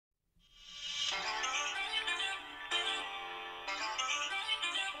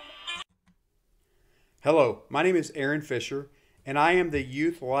Hello, my name is Aaron Fisher, and I am the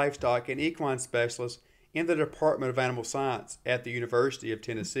Youth Livestock and Equine Specialist in the Department of Animal Science at the University of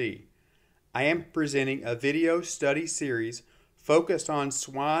Tennessee. I am presenting a video study series focused on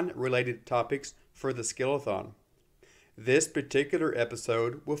swine-related topics for the Skillathon. This particular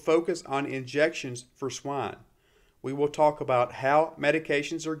episode will focus on injections for swine. We will talk about how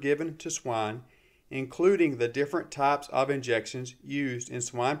medications are given to swine, including the different types of injections used in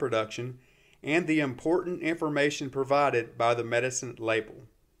swine production and the important information provided by the medicine label.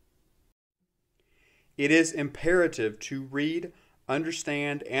 It is imperative to read,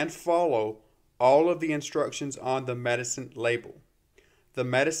 understand, and follow all of the instructions on the medicine label. The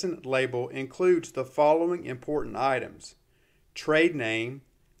medicine label includes the following important items: trade name,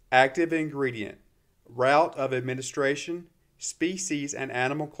 active ingredient, route of administration, species and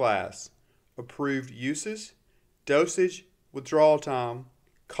animal class, approved uses, dosage, withdrawal time,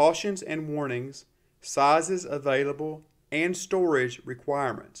 cautions and warnings, sizes available, and storage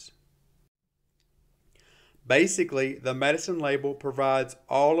requirements. Basically, the medicine label provides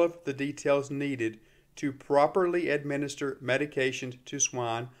all of the details needed to properly administer medications to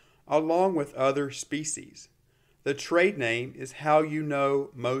swine along with other species. The trade name is how you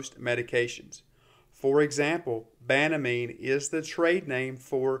know most medications. For example, Banamine is the trade name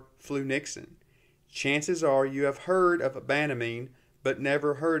for flunixin. Chances are you have heard of Banamine but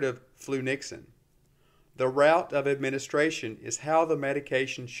never heard of flunixin. The route of administration is how the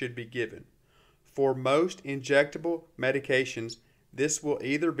medication should be given. For most injectable medications, this will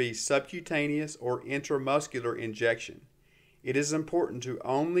either be subcutaneous or intramuscular injection. It is important to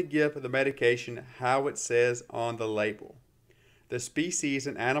only give the medication how it says on the label. The species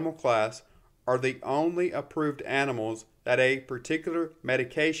and animal class are the only approved animals that a particular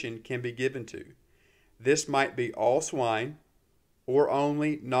medication can be given to. This might be all swine, or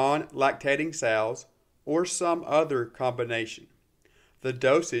only non-lactating sows, or some other combination. The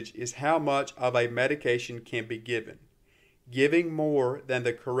dosage is how much of a medication can be given. Giving more than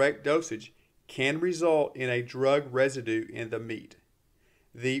the correct dosage can result in a drug residue in the meat.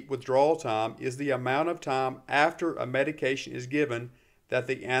 The withdrawal time is the amount of time after a medication is given that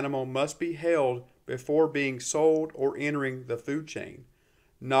the animal must be held before being sold or entering the food chain.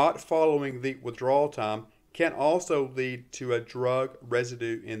 Not following the withdrawal time can also lead to a drug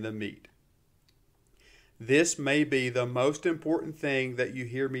residue in the meat. This may be the most important thing that you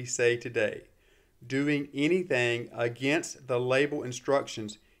hear me say today. Doing anything against the label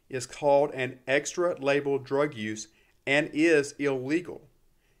instructions is called an extra-label drug use and is illegal.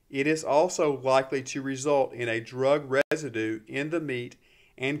 It is also likely to result in a drug residue in the meat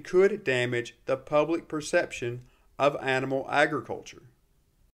and could damage the public perception of animal agriculture.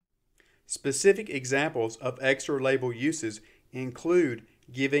 Specific examples of extra-label uses include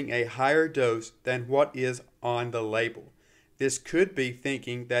giving a higher dose than what is on the label. This could be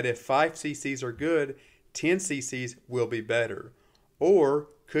thinking that if 5 cc's are good, 10 cc's will be better. Or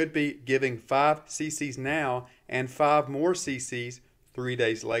could be giving 5 cc's now and 5 more cc's 3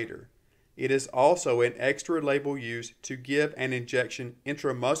 days later. It is also an extra label use to give an injection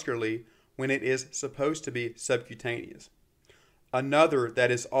intramuscularly when it is supposed to be subcutaneous. Another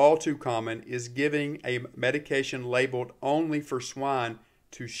that is all too common is giving a medication labeled only for swine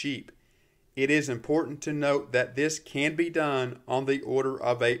to sheep. It is important to note that this can be done on the order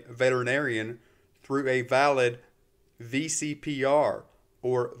of a veterinarian through a valid VCPR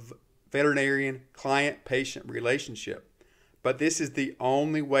or veterinarian client-patient relationship. But this is the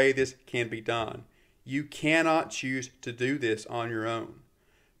only way this can be done. You cannot choose to do this on your own.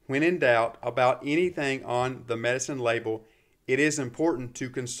 When in doubt about anything on the medicine label, it is important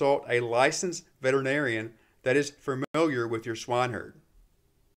to consult a licensed veterinarian that is familiar with your swine herd.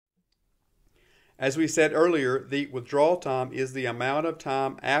 As we said earlier, the withdrawal time is the amount of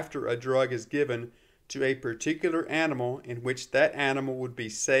time after a drug is given to a particular animal in which that animal would be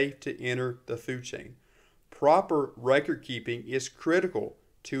safe to enter the food chain. Proper record keeping is critical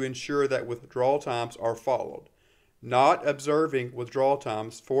to ensure that withdrawal times are followed. Not observing withdrawal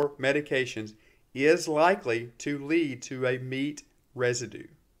times for medications is likely to lead to a meat residue.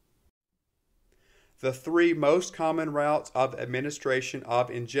 The 3 most common routes of administration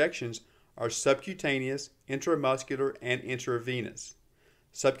of injections are subcutaneous, intramuscular, and intravenous.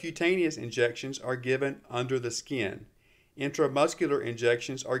 Subcutaneous injections are given under the skin. Intramuscular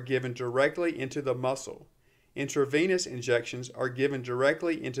injections are given directly into the muscle. Intravenous injections are given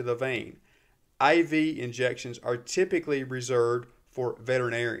directly into the vein. IV injections are typically reserved for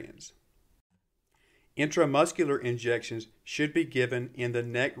veterinarians. Intramuscular injections should be given in the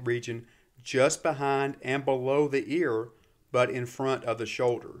neck region just behind and below the ear, but in front of the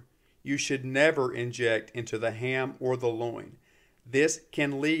shoulder. You should never inject into the ham or the loin. This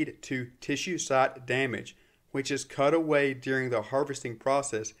can lead to tissue site damage, which is cut away during the harvesting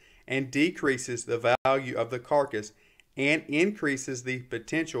process and decreases the value of the carcass and increases the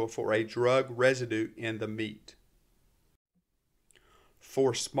potential for a drug residue in the meat.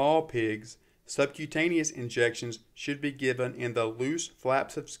 For small pigs, subcutaneous injections should be given in the loose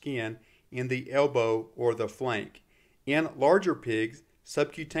flaps of skin in the elbow or the flank. In larger pigs,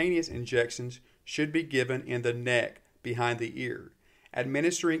 subcutaneous injections should be given in the neck behind the ear.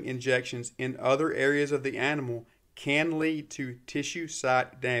 Administering injections in other areas of the animal can lead to tissue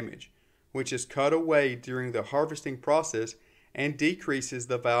site damage, which is cut away during the harvesting process and decreases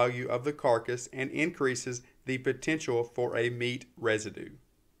the value of the carcass and increases the potential for a meat residue.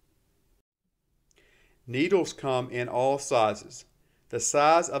 Needles come in all sizes. The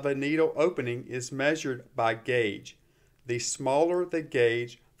size of a needle opening is measured by gauge. The smaller the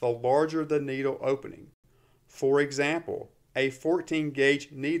gauge, the larger the needle opening. For example, a 14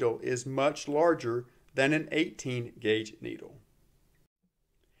 gauge needle is much larger than an 18 gauge needle.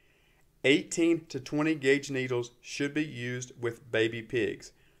 18 to 20 gauge needles should be used with baby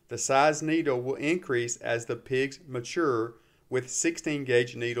pigs. The size needle will increase as the pigs mature, with 16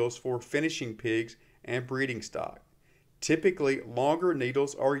 gauge needles for finishing pigs and breeding stock. Typically, longer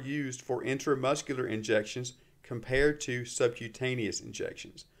needles are used for intramuscular injections compared to subcutaneous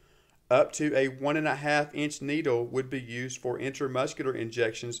injections. Up to a 1.5 inch needle would be used for intramuscular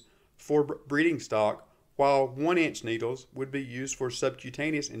injections for breeding stock, while 1 inch needles would be used for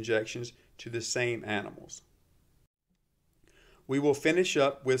subcutaneous injections to the same animals. We will finish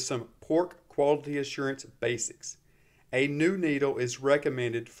up with some pork quality assurance basics. A new needle is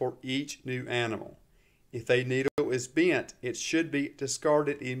recommended for each new animal. If a needle is bent, it should be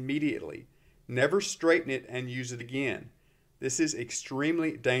discarded immediately. Never straighten it and use it again. This is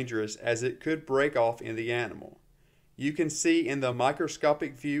extremely dangerous as it could break off in the animal. You can see in the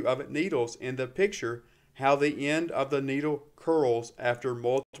microscopic view of needles in the picture how the end of the needle curls after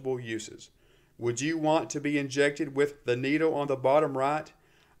multiple uses. Would you want to be injected with the needle on the bottom right?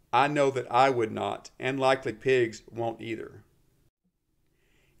 I know that I would not, and likely pigs won't either.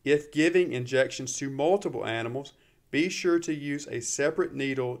 If giving injections to multiple animals, be sure to use a separate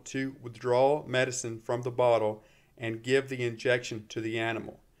needle to withdraw medicine from the bottle and give the injection to the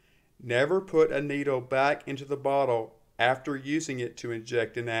animal. Never put a needle back into the bottle after using it to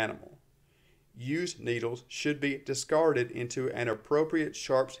inject an animal. Used needles should be discarded into an appropriate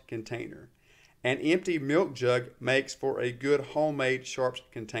sharps container. An empty milk jug makes for a good homemade sharps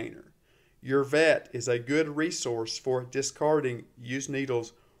container. Your vet is a good resource for discarding used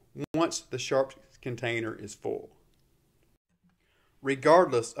needles once the sharps container is full.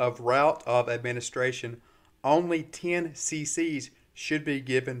 Regardless of route of administration, only 10 cc's should be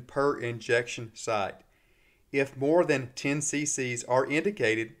given per injection site. If more than 10 cc's are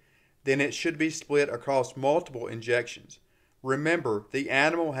indicated, then it should be split across multiple injections. Remember, the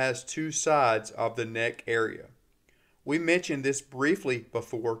animal has two sides of the neck area. We mentioned this briefly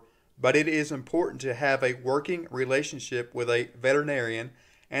before, but it is important to have a working relationship with a veterinarian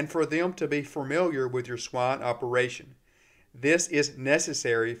and for them to be familiar with your swine operation. This is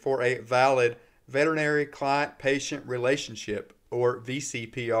necessary for a valid veterinary client-patient relationship, or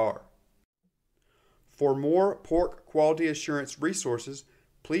VCPR. For more pork quality assurance resources,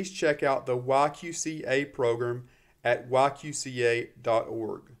 please check out the YQCA program at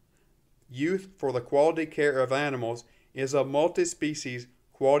yqca.org. Youth for the Quality Care of Animals is a multi-species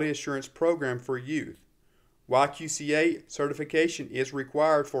quality assurance program for youth. YQCA certification is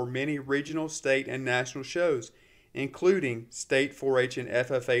required for many regional, state, and national shows, including state 4-H and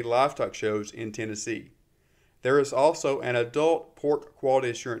FFA livestock shows in Tennessee. There is also an adult pork quality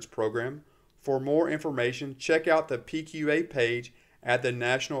assurance program. For more information, check out the PQA page at the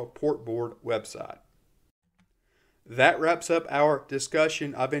National Pork Board website. That wraps up our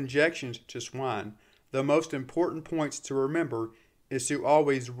discussion of injections to swine. The most important points to remember is to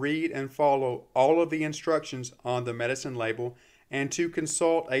always read and follow all of the instructions on the medicine label and to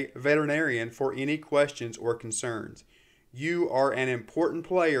consult a veterinarian for any questions or concerns. You are an important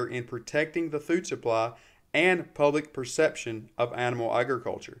player in protecting the food supply and public perception of animal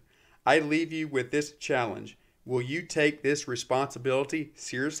agriculture. I leave you with this challenge. Will you take this responsibility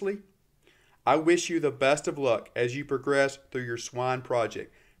seriously? I wish you the best of luck as you progress through your swine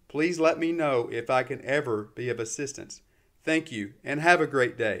project. Please let me know if I can ever be of assistance. Thank you, and have a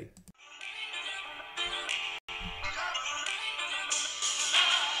great day.